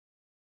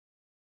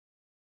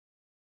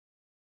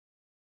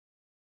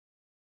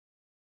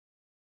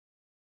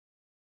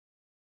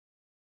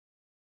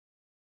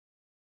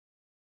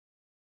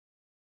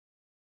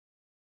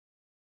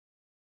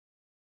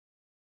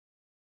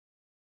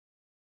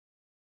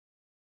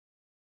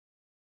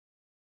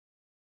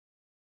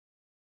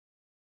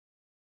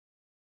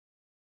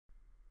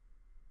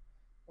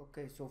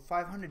Okay, so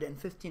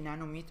 550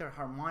 nanometer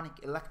harmonic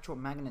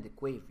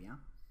electromagnetic wave, yeah,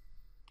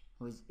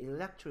 with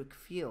electric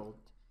field.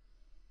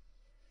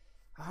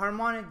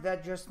 Harmonic,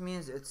 that just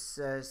means it's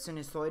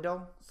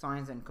sinusoidal,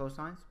 sines and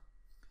cosines,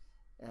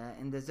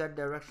 in the z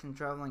direction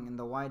traveling in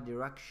the y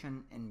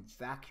direction in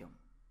vacuum,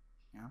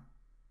 yeah.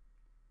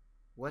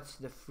 What's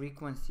the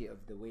frequency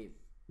of the wave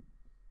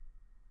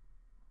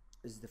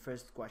is the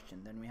first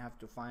question. Then we have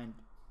to find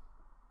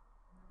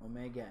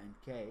omega and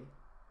k,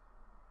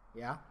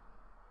 yeah.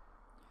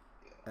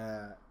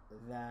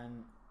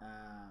 Then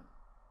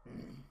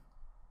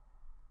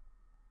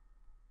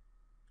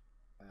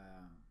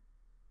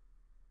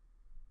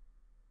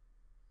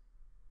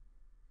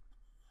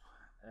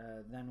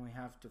then we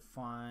have to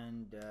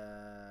find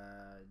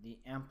the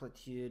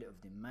amplitude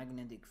of the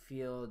magnetic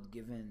field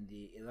given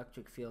the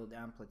electric field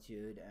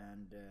amplitude,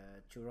 and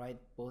to write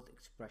both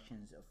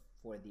expressions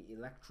for the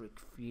electric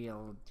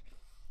field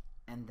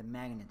and the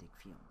magnetic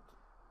field,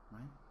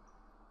 right?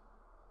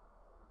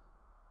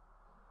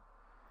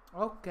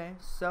 Okay,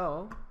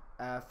 so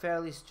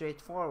fairly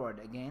straightforward.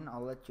 Again,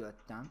 I'll let you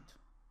attempt.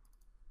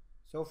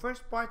 So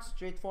first part,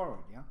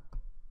 straightforward, yeah?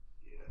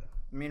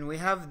 I mean, we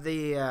have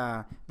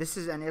the this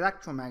is an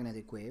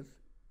electromagnetic wave,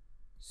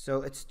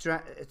 so it's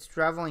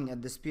traveling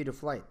at the speed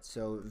of light.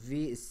 So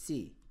v is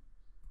c,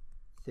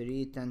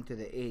 3 ×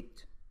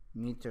 10⁸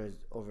 meters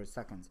over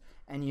seconds,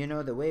 and you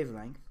know the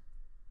wavelength,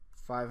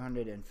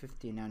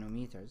 550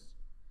 nanometers.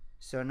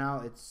 So now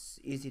it's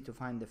easy to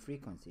find the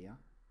frequency, yeah.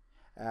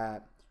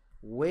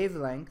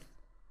 Wavelength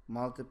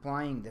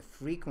multiplying the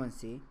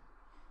frequency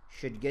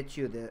should get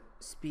you the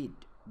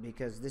speed,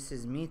 because this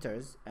is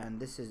meters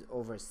and this is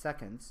over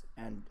seconds,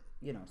 and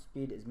you know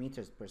speed is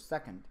meters per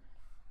second,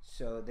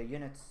 so the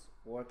units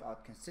work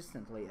out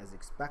consistently as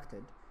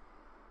expected.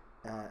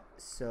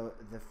 So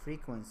the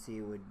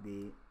frequency would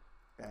be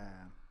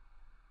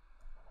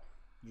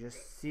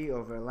just c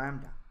over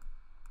lambda,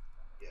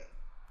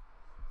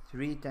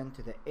 3 ×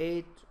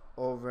 10⁸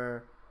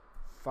 over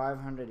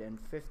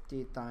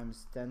 550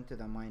 times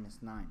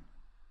 10⁻⁹.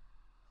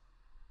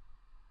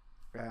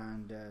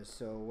 And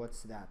so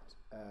what's that?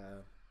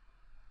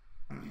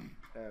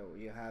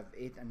 You have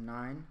 8 and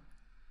 9.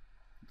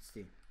 Let's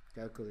see,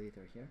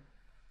 calculator here.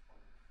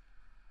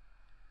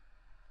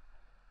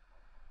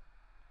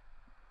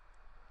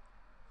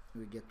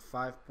 We get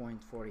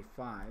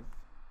 5.45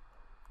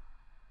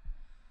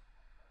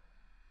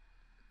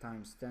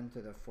 times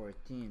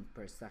 10⁻⁴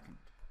 per second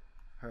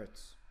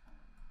hertz.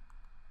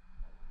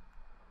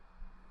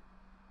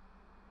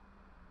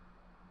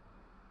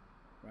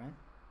 Right?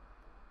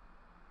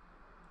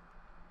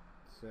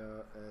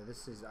 So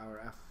this is our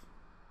f.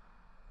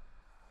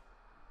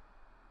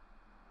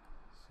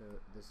 So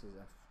this is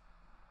f.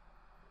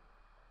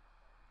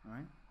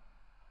 Alright?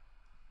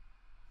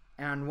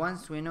 And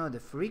once we know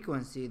the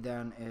frequency,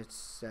 then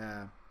it's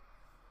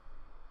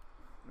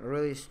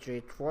really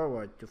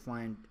straightforward to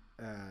find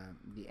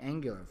the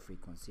angular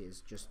frequency.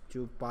 Is just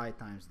 2 pi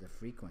times the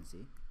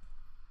frequency.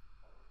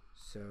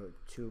 So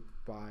 2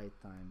 pi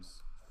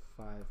times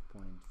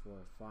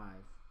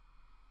 5.45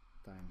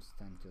 times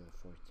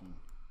 10⁻⁴.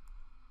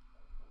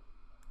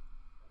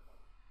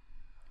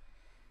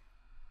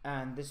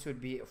 And this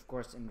would be, of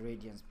course, in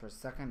radians per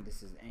second.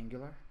 This is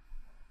angular.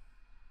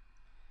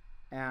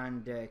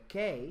 And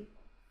k,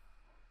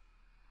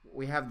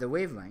 we have the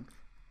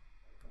wavelength.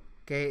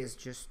 K is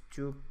just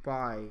 2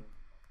 pi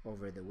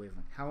over the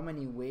wavelength. How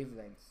many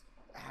wavelengths,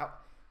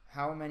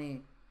 how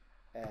many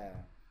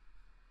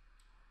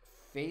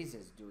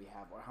phases do we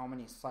have, or how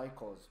many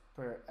cycles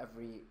per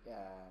every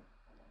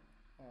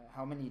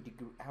how many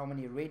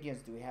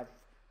radians do we have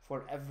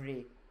for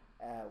every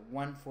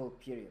one full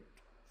period,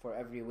 for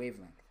every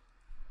wavelength?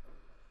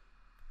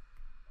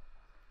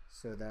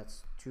 So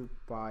that's 2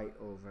 pi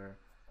over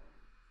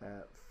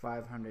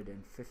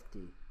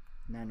 550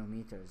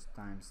 nanometers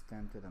times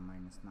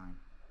 10⁻⁹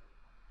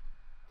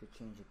 to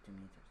change it to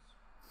meters.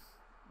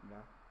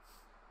 Yeah.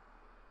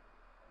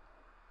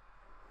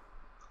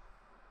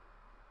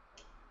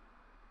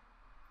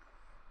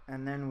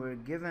 And then we're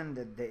given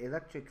that the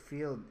electric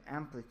field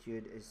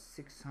amplitude is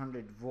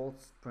 600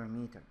 volts per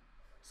meter.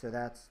 So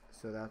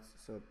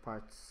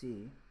part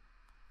C,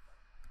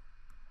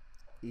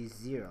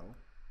 E0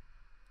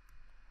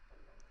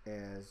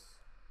 is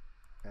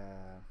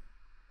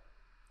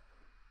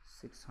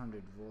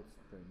 600 volts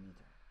per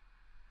meter.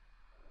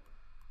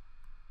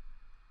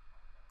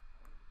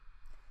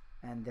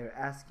 And they're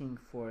asking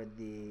for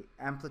the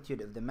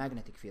amplitude of the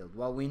magnetic field.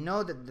 Well, we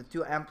know that the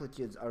two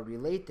amplitudes are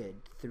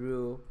related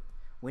through,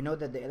 we know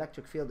that the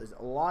electric field is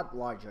a lot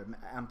larger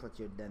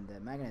amplitude than the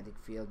magnetic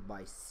field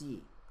by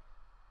C.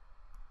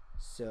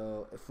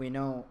 So if we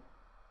know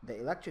the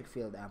electric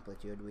field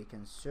amplitude, we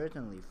can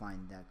certainly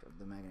find that of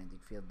the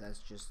magnetic field. That's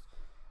just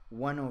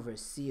 1 over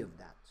C of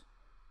that.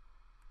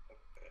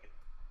 Okay.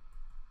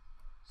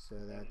 So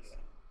that's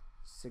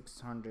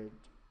 600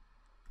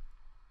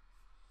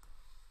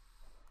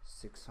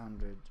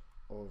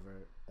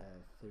 over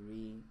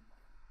 3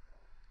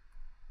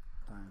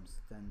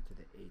 times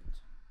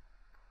 10⁸.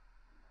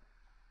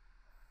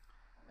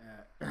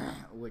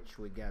 which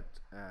we get,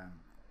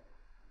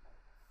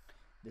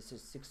 this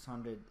is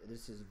 600,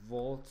 this is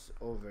volts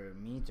over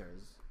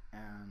meters,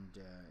 and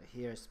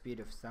here speed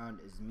of sound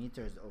is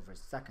meters over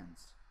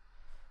seconds,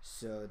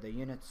 so the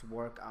units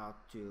work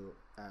out to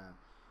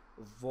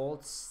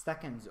volts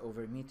seconds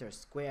over meters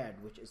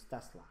squared, which is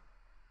Tesla.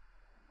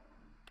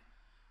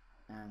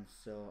 And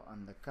so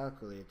on the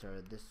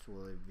calculator this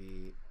will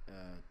be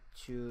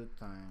 2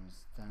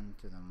 times 10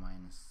 to the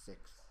minus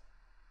 6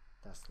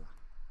 Tesla.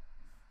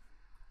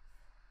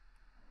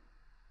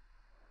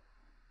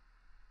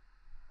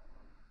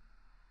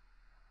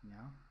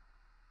 Yeah.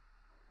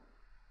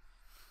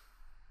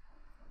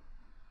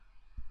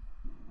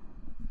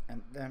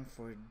 And then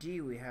for D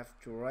we have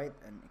to write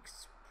an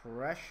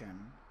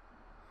expression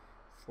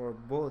for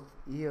both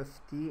E of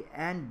t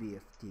and B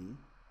of t,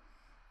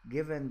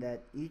 given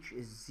that each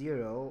is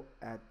 0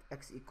 at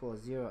x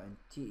equals 0 and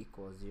t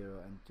equals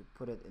 0, and to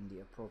put it in the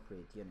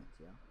appropriate unit.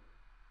 Yeah.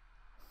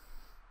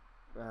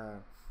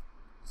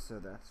 So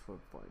that's for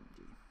part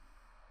D.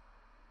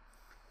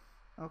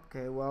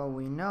 Okay, well,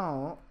 we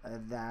know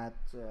that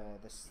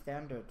the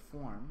standard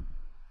form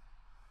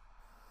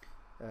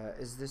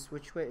is this.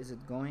 Which way is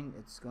it going?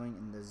 It's going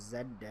in the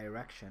z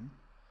direction,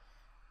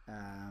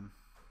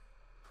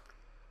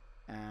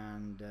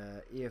 and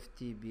E of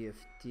t, B of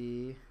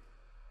t.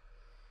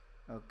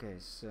 Okay,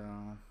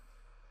 so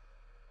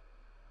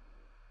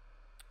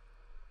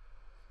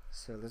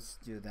let's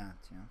do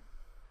that. Yeah.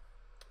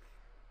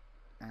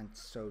 And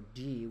so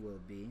D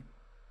will be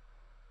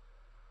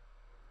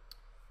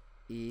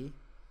E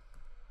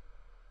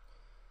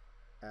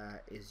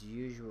is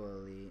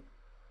usually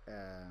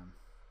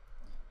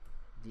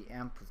the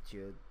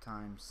amplitude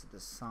times the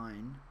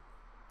sine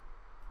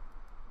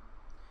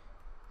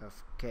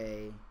of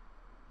k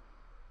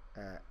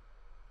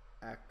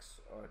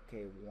x or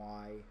ky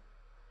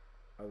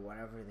or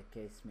whatever the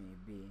case may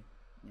be.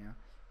 Yeah.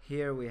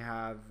 Here we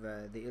have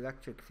the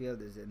electric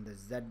field is in the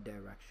z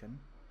direction.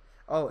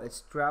 Oh,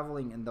 it's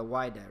traveling in the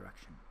y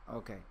direction.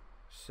 Okay,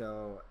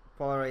 so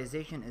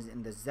polarization is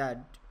in the z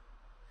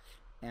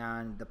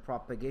and the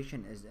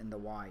propagation is in the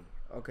y.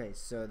 Okay,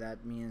 so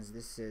that means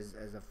this is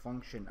as a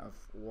function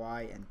of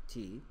y and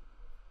t,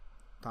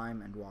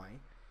 time and y,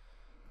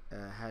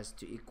 has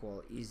to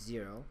equal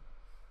E0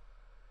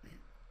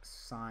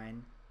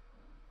 sine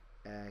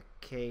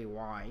ky,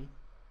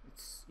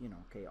 it's, you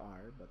know,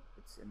 kr, but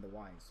it's in the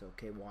y, so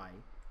ky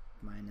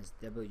minus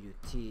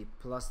wt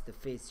plus the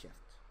phase shift.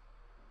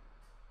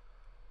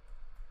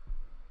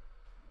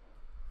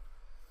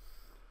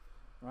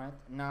 Right,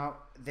 now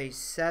they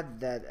said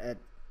that at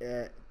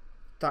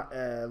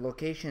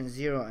location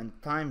 0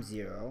 and time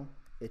 0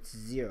 it's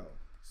 0,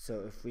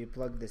 so if we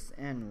plug this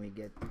in we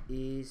get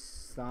E0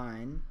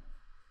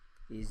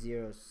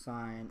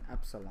 sine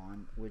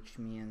epsilon, which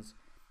means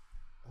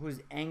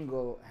whose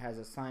angle has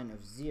a sine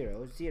of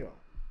 0, 0.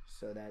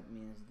 So that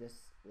means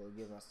this will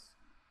give us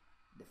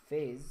the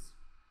phase,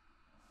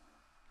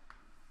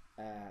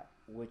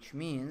 which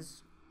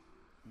means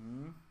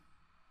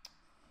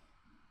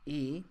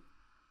E,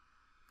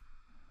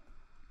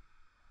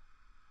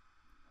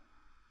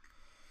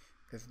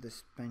 if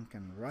this pen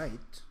can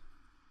write,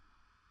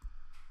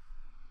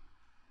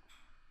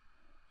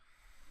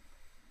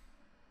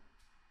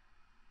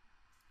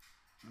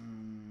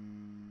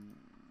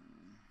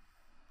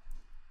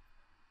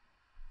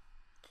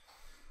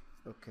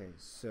 okay,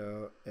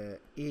 so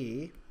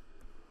E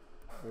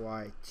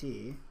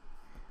yt,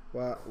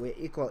 well, we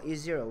equal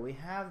E0. We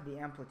have the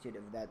amplitude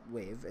of that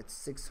wave, it's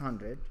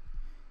 600.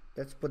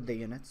 Let's put the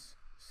units,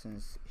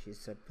 since he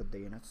said put the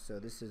units. So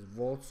this is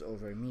volts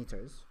over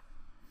meters,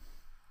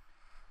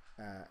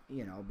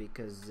 you know,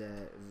 because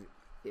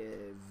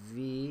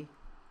V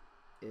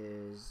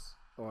is,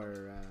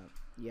 or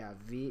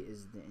V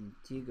is the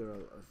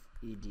integral of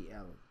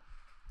EDL.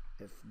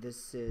 If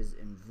this is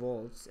in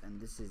volts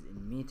and this is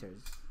in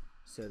meters,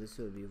 so this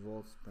will be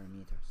volts per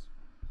meters.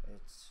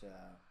 It's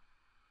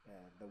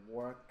the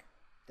work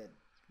that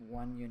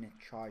one unit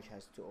charge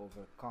has to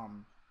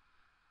overcome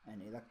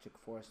an electric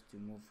force to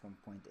move from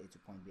point A to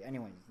point B.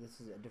 Anyways,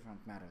 this is a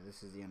different matter.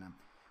 This is ENM.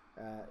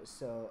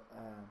 So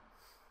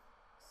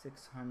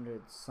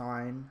 600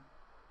 sine,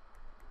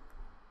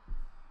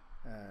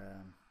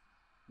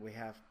 we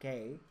have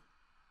K.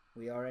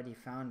 We already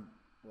found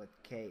what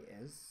K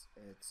is.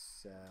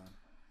 It's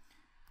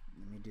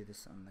let me do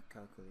this on the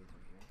calculator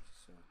here.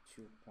 So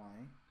 2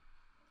 pi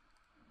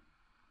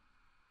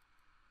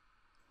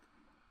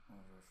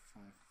over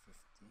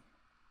 550,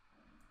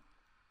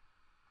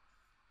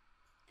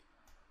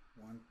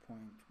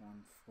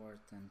 1.14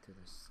 10 to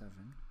the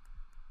 7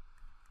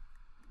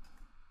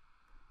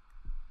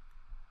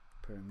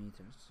 per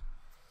meters.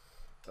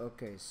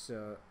 Okay,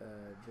 so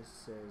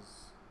this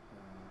is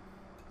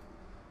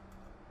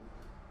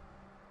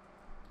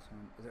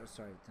 10 to the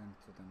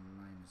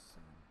minus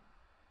 7.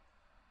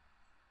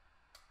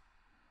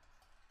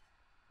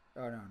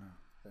 Oh no,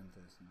 10 to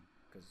the 7,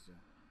 because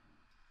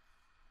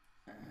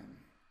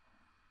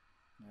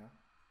yeah,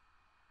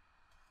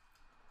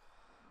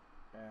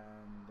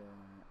 and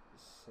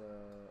so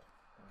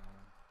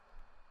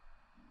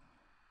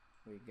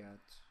we got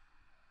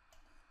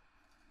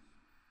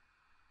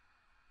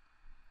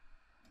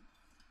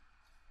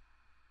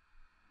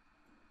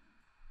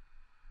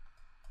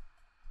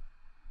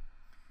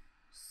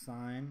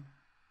sine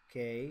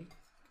k.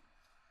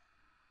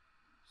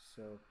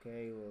 So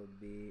k will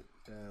be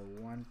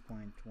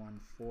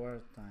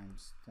 1.14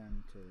 times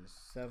 10 to the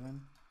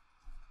 7.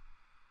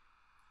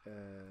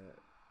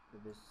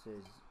 This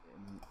is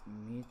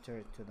meter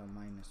to the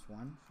minus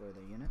 1 for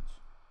the unit.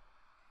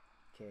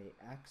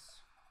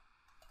 Kx,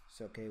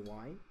 so ky,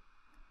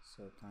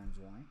 so times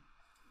y,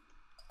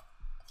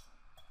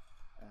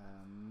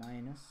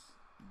 minus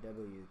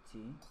wt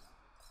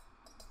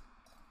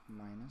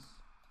minus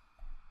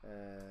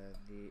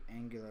the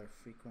angular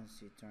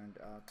frequency turned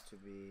out to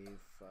be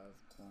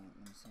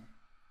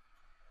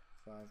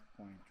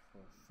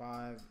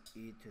 5.45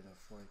 e to the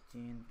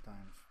 14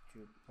 times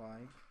 2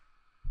 pi.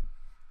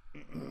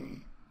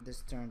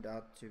 This turned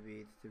out to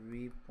be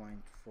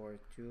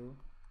 3.42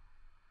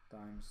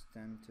 times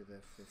 10 to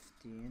the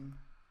 15.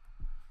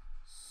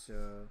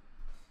 So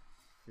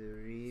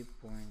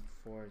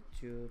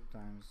 3.42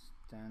 times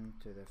 10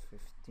 to the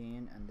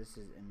 15, and this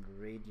is in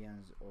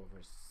radians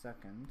over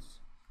seconds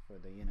for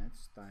the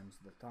units, times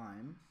the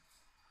time.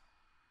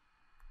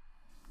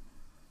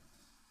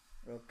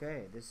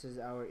 Okay, this is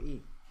our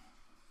E.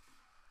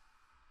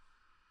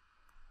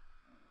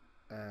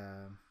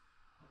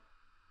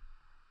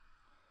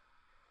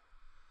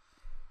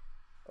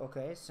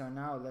 Okay, so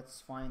now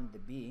let's find the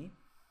B.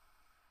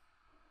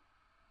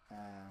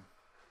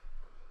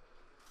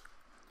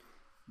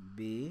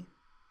 B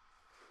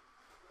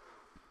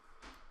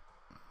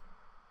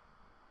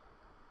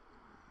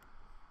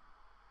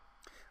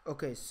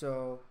okay,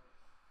 so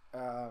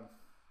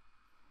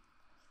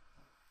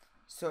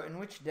in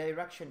which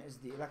direction is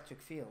the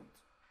electric field?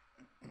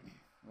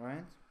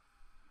 Right?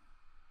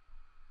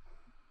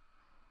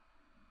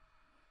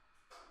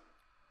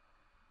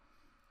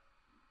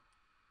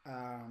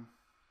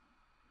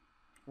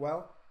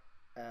 Well,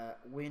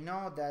 we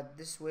know that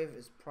this wave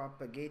is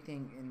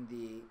propagating in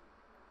the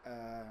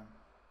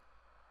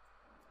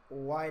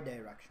y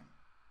direction.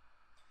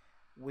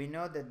 We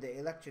know that the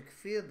electric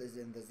field is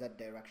in the z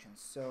direction.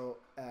 So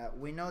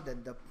we know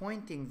that the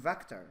pointing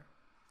vector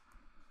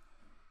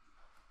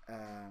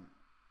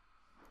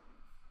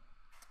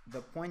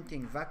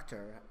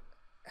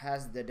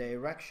has the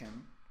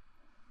direction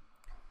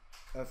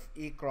of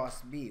E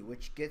cross B,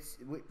 which gets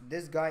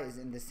this guy is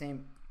in the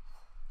same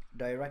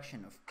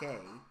direction of K.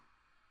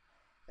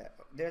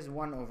 There's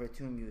 1 over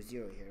 2 mu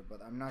 0 here,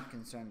 but I'm not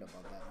concerned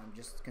about that. I'm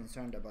just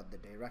concerned about the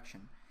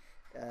direction.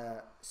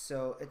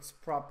 So it's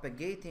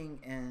propagating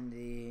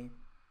in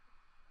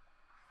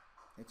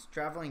it's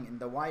traveling in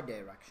the y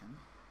direction.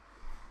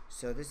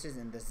 So this is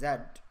in the z.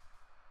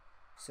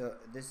 So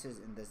this is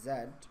in the z,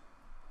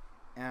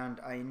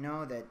 and I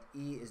know that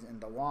E is in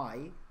the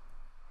y.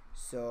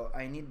 So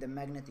I need the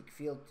magnetic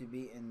field to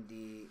be in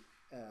the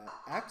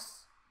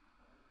x,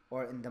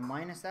 or in the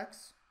minus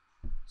x,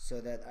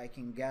 so that I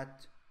can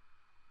get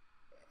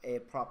a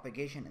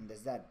propagation in the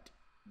z,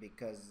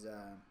 because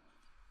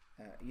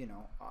you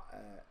know,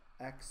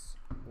 x,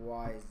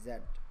 y, z.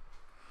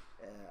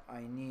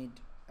 I need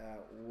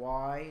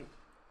y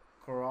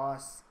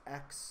cross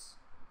x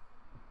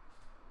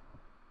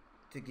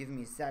to give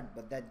me z,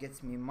 but that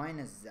gets me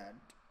minus z.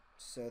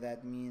 So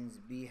that means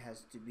B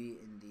has to be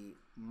in the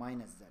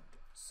minus z.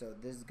 So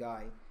this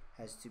guy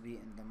has to be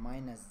in the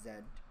minus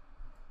z,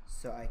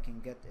 so I can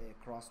get a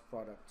cross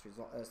product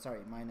result.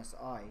 Minus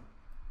I,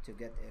 to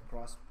get a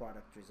cross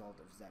product result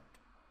of z,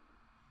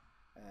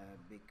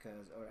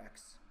 or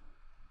x,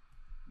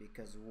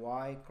 because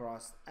y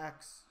cross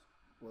x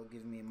will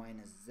give me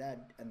minus z,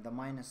 and the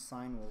minus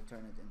sign will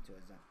turn it into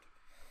a z.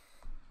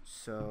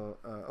 So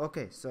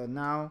okay, so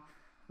now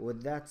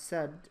with that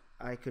said,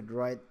 I could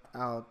write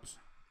out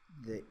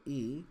the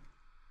E,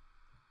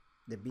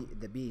 the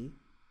B.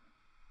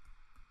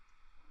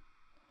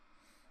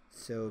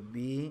 So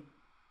B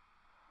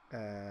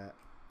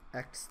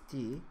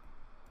xt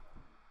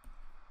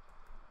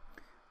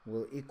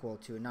will equal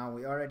to, now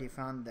we already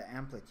found the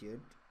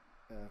amplitude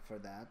for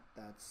that.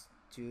 That's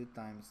 2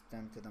 times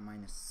 10 to the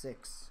minus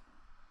 6.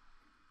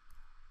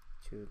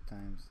 2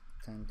 times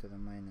 10 to the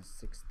minus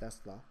 6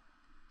 Tesla.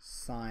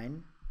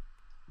 Sine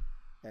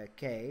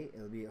k,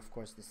 it'll be of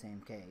course the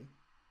same k.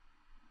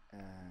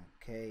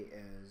 K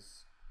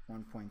is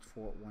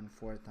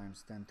 1.414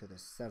 times 10 to the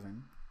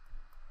 7.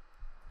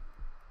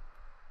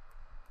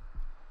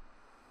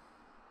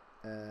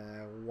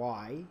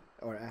 Y,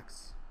 or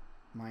x,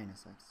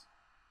 minus x.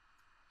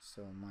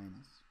 So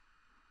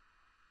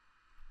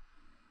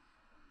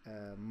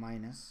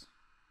minus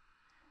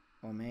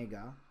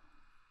omega.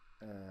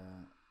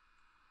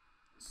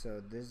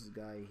 So this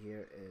guy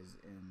here is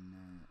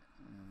in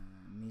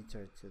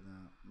meter to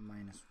the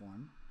minus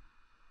 1.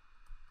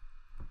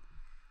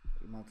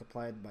 You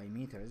multiply it by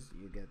meters,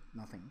 you get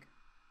nothing,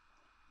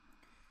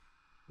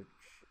 which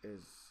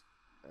is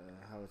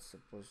how it's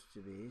supposed to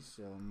be.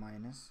 So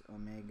minus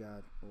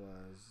omega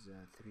was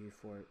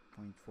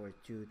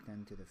 34.42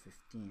 10 to the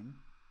 15,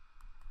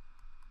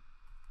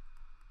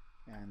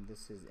 and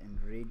this is in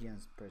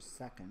radians per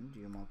second.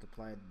 You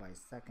multiply it by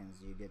seconds,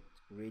 you get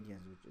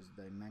radians, which is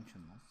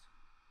dimensionless.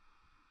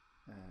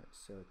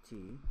 So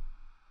t,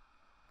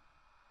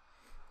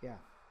 yeah,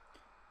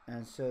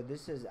 and so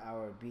this is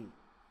our b.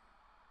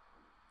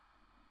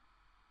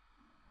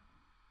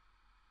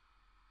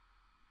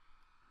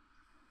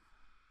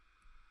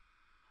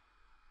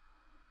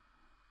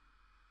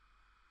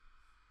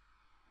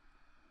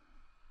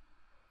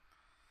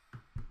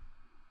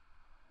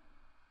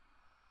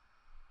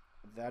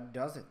 That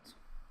does it.